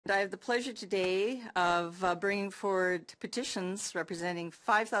I have the pleasure today of bringing forward petitions representing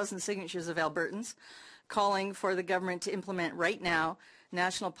 5,000 signatures of Albertans calling for the government to implement right now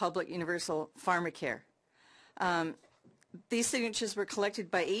national public universal pharmacare. These signatures were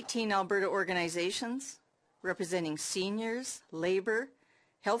collected by 18 Alberta organizations representing seniors, labor,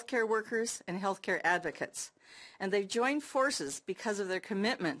 healthcare workers, and healthcare advocates. And they've joined forces because of their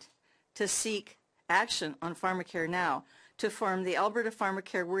commitment to seek action on pharmacare now to form the Alberta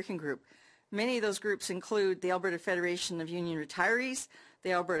Pharmacare Working Group. Many of those groups include the Alberta Federation of Union Retirees,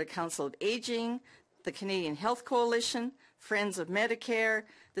 the Alberta Council of Aging, the Canadian Health Coalition, Friends of Medicare,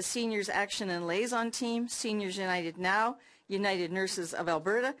 the Seniors Action and Liaison Team, Seniors United Now, United Nurses of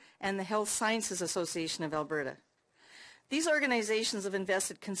Alberta, and the Health Sciences Association of Alberta. These organizations have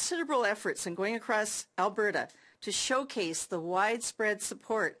invested considerable efforts in going across Alberta to showcase the widespread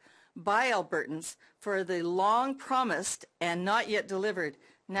support by Albertans for the long-promised and not yet delivered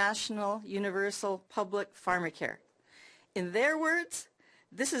national universal public pharmacare. In their words,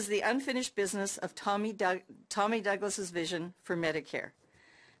 this is the unfinished business of Tommy Douglas's vision for Medicare.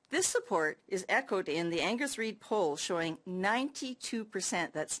 This support is echoed in the Angus Reid poll showing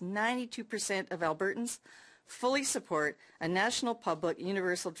 92%, that's 92% of Albertans, fully support a national public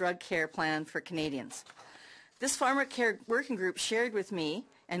universal drug care plan for Canadians. This Pharmacare Working Group shared with me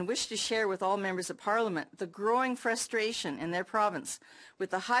and wished to share with all members of Parliament the growing frustration in their province with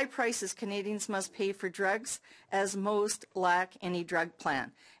the high prices Canadians must pay for drugs, as most lack any drug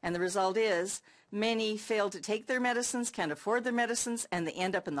plan. And the result is many fail to take their medicines, can't afford their medicines, and they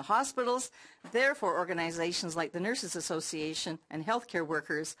end up in the hospitals. Therefore, organizations like the Nurses Association and healthcare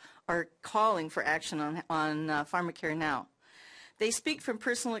workers are calling for action on pharmacare now. They speak from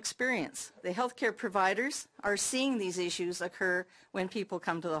personal experience. The healthcare providers are seeing these issues occur when people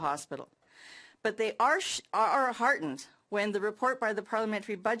come to the hospital. But they are heartened when the report by the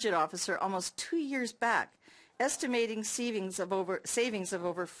Parliamentary Budget Officer almost 2 years back estimating savings of over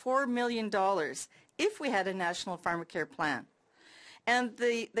 $4 million if we had a national pharmacare plan. And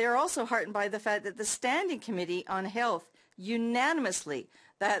they are also heartened by the fact that the Standing Committee on Health unanimously,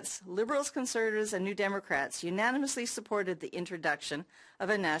 that's Liberals, Conservatives, and New Democrats, unanimously supported the introduction of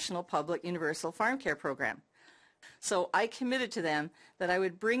a national public universal pharmacare program. So I committed to them that I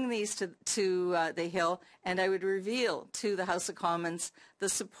would bring these to the Hill, and I would reveal to the House of Commons the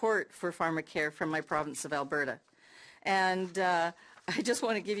support for pharmacare from my province of Alberta. And I just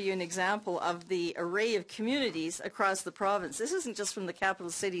want to give you an example of the array of communities across the province. This isn't just from the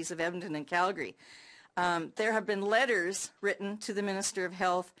capital cities of Edmonton and Calgary. There have been letters written to the Minister of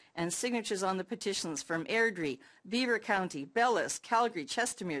Health and signatures on the petitions from Airdrie, Beaver County, Bellis, Calgary,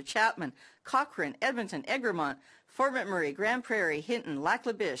 Chestermere, Chapman, Cochrane, Edmonton, Egremont, Fort McMurray, Grand Prairie, Hinton,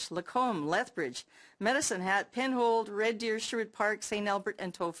 Lac-La-Biche, Lacombe, Lethbridge, Medicine Hat, Penhold, Red Deer, Sherwood Park, St. Albert,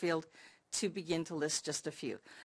 and Tofield, to begin to list just a few.